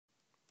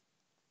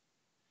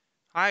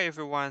Hi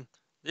everyone,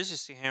 this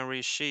is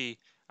Henry Shi.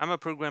 I'm a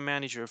program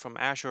manager from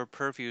Azure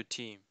Purview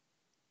team.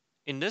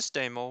 In this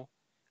demo,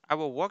 I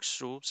will walk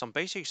through some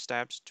basic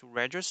steps to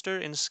register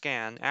and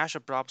scan Azure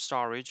Blob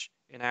Storage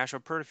in Azure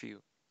Purview.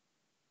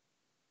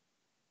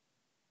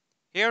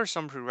 Here are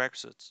some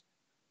prerequisites.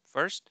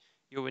 First,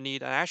 you will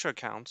need an Azure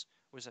account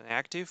with an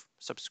active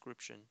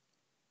subscription.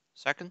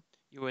 Second,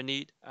 you will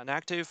need an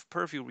active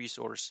Purview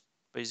resource,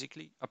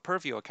 basically a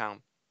Purview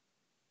account.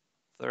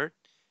 Third,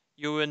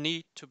 you will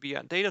need to be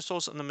a data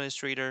source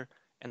administrator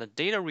and a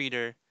data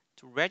reader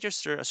to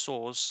register a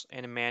source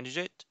and manage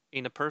it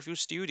in the Purview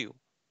Studio.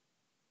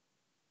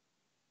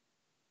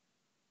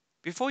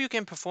 Before you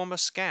can perform a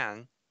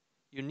scan,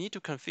 you need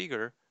to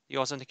configure the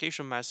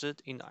authentication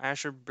method in the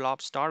Azure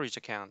Blob Storage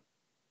account.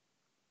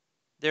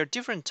 There are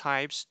different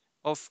types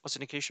of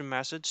authentication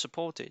methods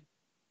supported: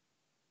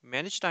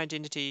 managed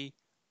identity,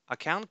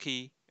 account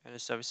key, and a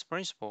service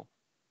principal.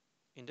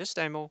 In this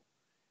demo,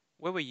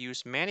 we will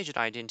use managed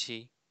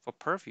identity for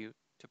Purview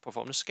to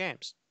perform the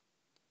scans.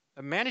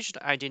 A managed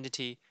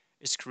identity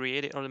is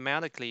created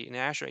automatically in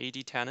Azure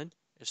AD tenant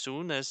as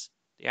soon as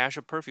the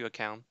Azure Purview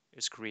account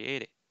is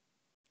created.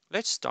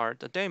 Let's start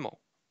the demo.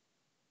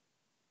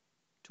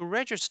 To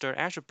register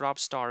Azure Blob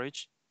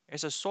Storage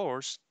as a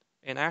source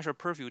in Azure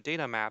Purview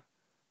data map,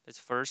 let's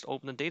first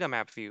open the data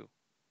map view.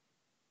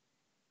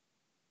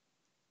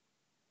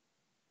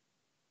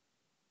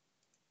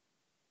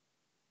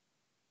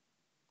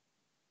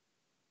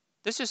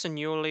 This is a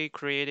newly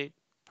created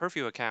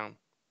Purview account.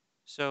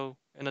 So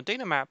in the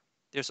data map,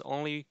 there's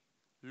only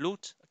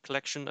root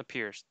collection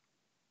appears.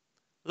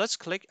 Let's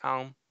click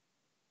on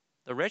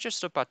the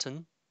register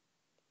button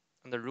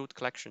on the root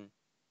collection.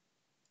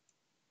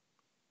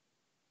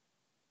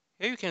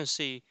 Here you can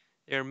see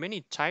there are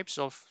many types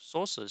of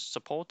sources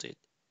supported.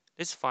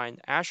 Let's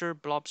find Azure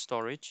Blob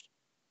Storage,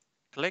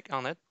 click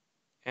on it,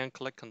 and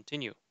click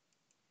Continue.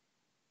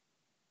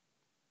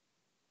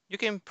 You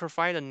can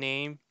provide a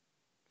name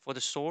for the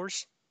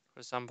source. For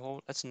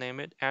example, let's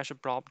name it Azure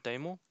Blob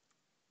Demo,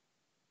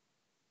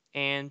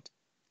 and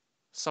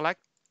select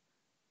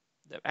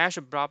the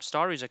Azure Blob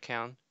Storage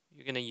account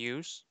you're going to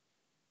use,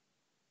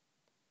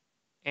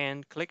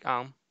 and click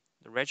on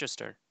the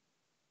Register.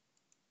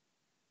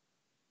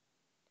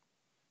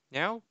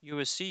 Now you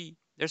will see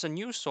there's a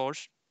new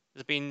source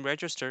that's being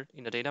registered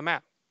in the data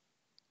map.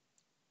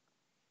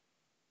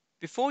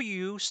 Before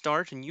you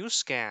start a new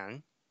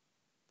scan,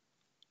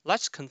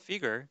 let's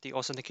configure the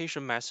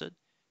authentication method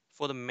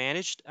for the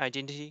managed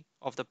identity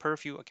of the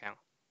Purview account.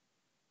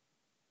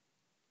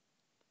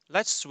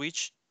 Let's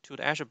switch to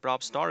the Azure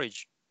Blob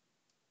Storage.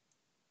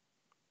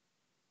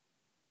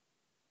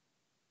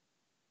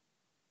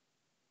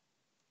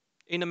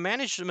 In the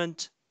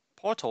management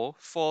portal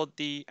for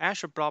the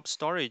Azure Blob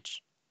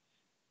Storage,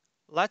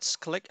 let's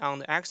click on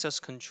the access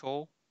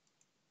control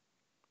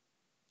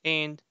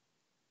and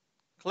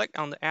click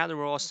on the add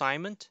role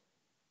assignment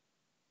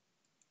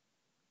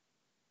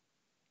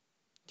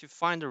to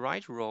find the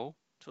right role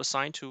to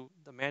assign to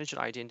the managed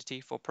identity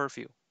for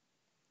Purview.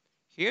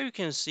 Here you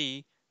can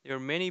see there are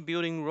many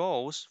built-in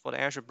roles for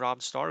the Azure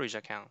Blob Storage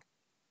account.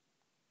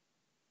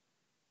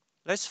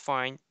 Let's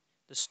find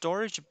the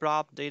Storage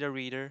Blob Data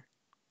Reader,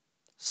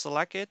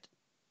 select it,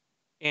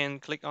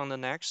 and click on the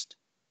Next.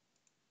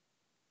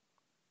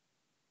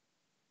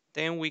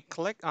 Then we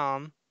click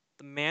on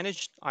the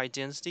Managed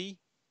Identity,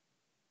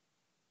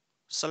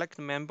 select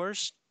the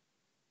members,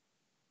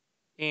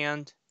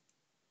 and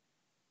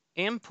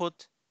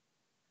input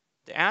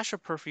the Azure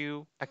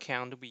Purview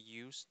account to be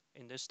used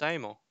in this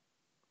demo.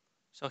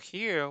 So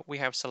here we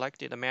have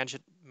selected a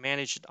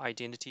managed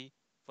identity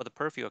for the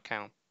Purview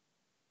account.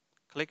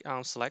 Click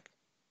on Select,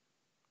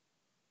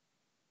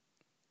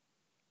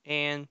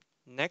 and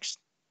next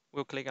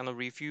we'll click on the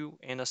Review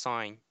and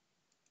Assign.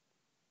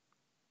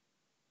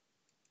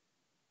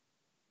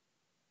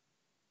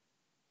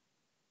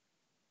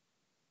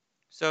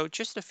 So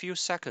just a few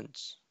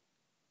seconds,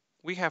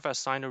 we have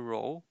assigned a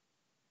role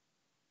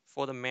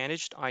for the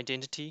managed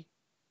identity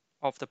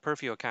of the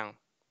Purview account.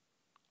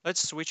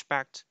 Let's switch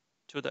back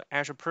to the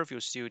Azure Purview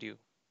Studio.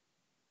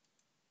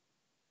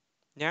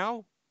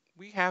 Now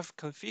we have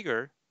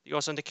configured the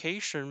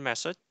authentication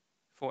method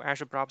for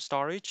Azure Blob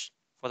Storage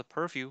for the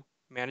Purview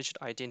managed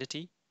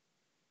identity,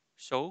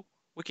 so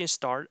we can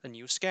start a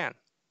new scan.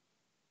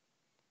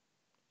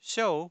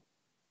 So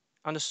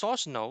on the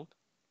source node,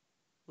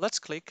 let's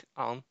click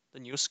on the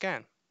new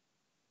scan.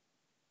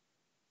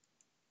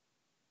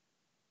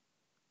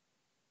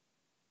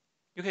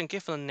 You can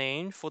give a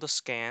name for the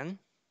scan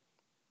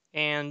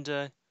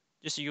and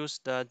just use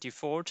the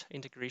default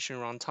integration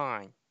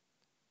runtime.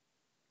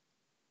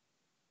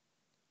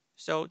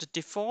 So the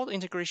default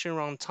integration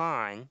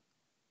runtime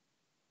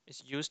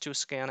is used to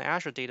scan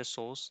Azure data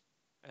source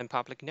and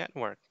public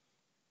network.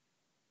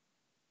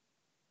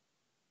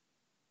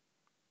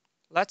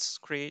 Let's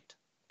click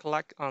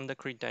on the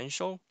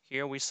credential.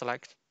 Here we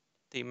select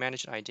the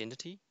managed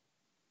identity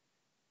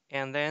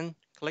and then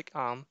click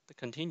on the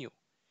continue.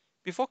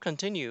 Before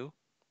continue,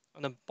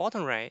 on the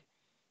bottom right,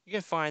 you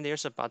can find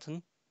there's a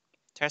button,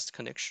 test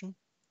connection.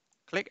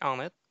 Click on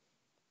it.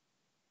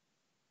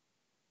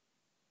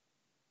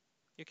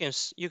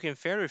 You can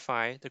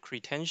verify the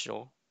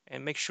credential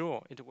and make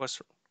sure it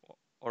was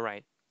all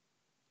right.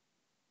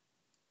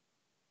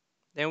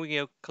 Then we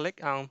will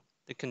click on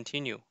the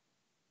continue.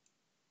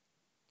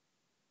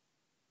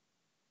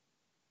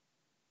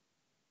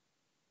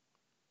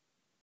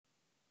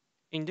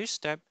 In this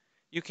step,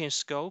 you can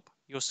scope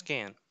your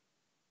scan.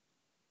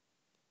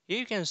 Here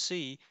you can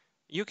see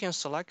you can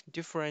select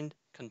different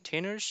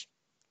containers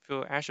for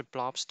your Azure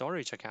Blob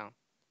Storage account.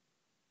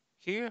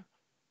 Here,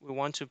 we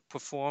want to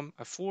perform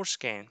a full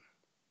scan,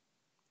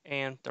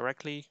 and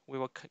directly we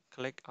will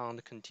click on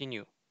the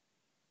continue.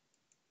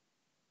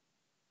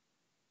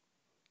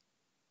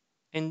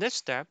 In this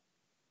step,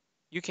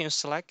 you can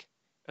select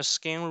a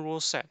scan rule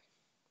set.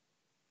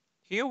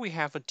 Here we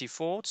have a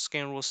default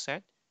scan rule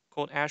set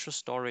called Azure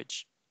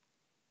Storage.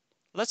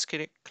 Let's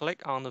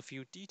click on the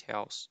view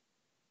details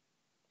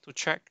to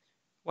check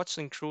what's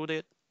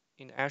included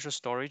in Azure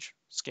Storage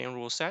scan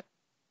rule set.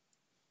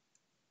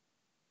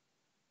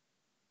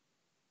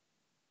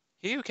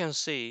 Here you can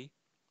see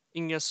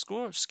in your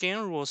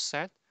scan rule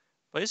set,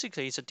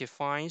 basically it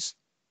defines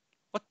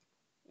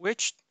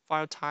which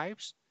file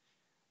types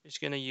it's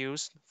going to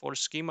use for the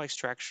schema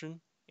extraction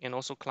and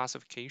also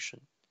classification,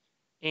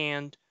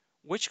 and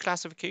which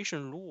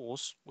classification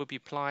rules will be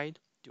applied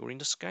during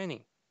the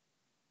scanning.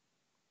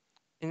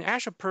 In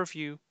Azure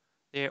Purview,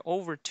 there are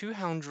over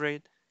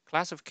 200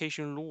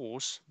 classification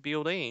rules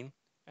built in,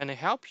 and they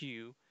help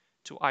you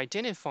to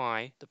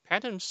identify the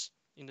patterns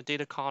in the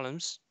data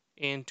columns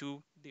and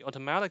do the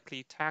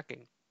automatically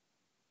tagging.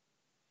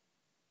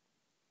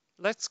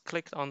 Let's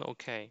click on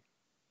OK.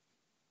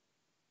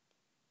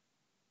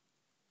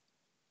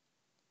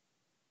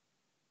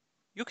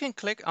 You can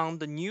click on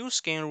the new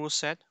scan rule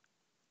set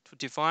to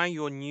define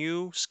your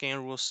new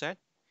scan rule set.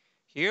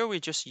 Here we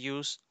just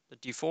use the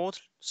default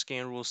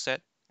scan rule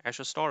set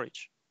Azure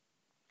Storage.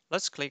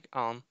 Let's click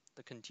on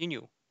the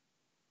continue.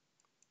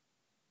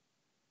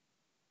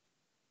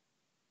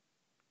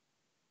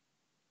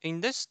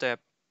 In this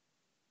step,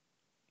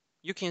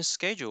 you can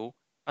schedule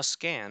a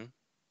scan,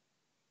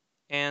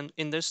 and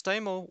in this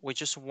demo, we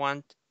just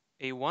want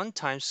a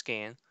one-time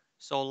scan.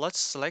 So let's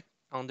select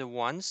on the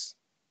once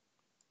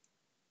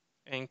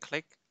and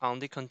click on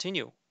the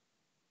continue.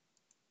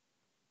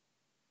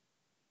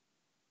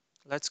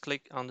 Let's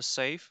click on the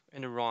save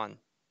and run.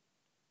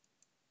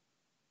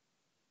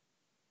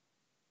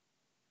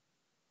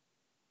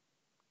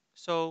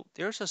 So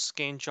there's a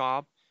scan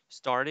job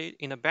started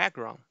in the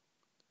background.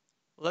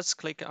 Let's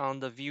click on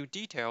the view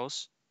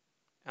details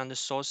and the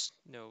source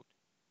node.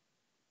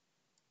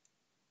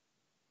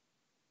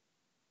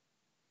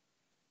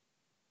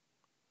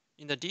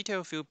 In the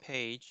detail view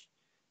page,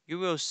 you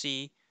will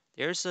see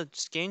there's a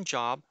scan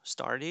job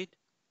started,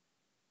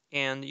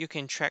 and you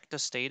can track the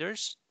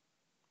status,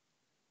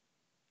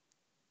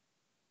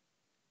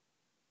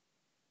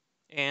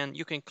 and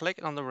you can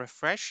click on the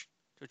refresh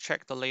to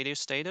check the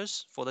latest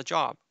status for the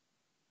job.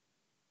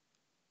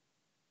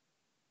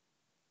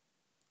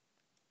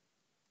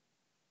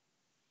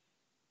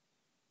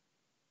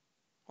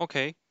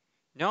 Okay,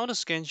 now the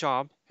scan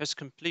job has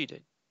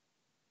completed.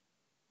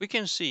 We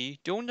can see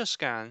during the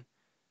scan,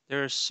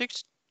 there are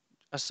 6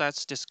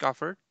 assets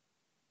discovered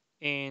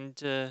and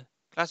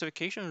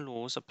classification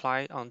rules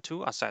applied on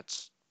 2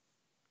 assets.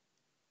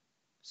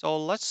 So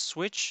let's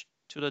switch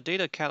to the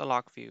data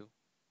catalog view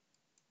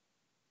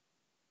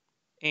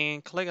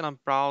and click on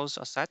Browse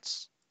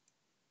Assets.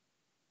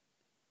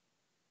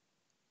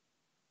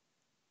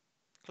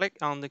 Click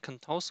on the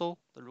console,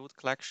 the root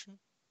collection.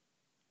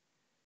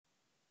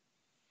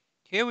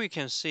 Here we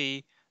can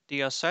see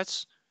the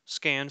assets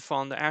scanned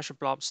from the Azure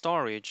Blob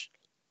Storage.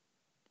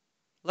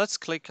 Let's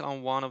click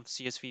on one of the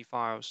CSV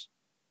files.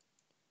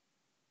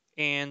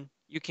 And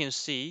you can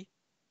see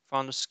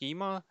from the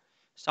schema,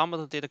 some of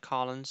the data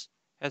columns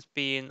has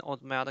been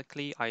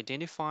automatically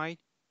identified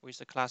with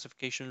the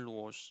classification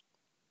rules.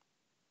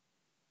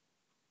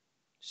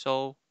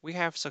 So we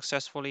have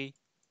successfully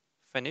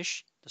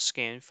finished the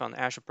scan from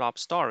Azure Blob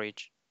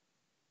Storage.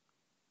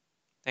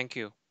 Thank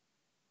you.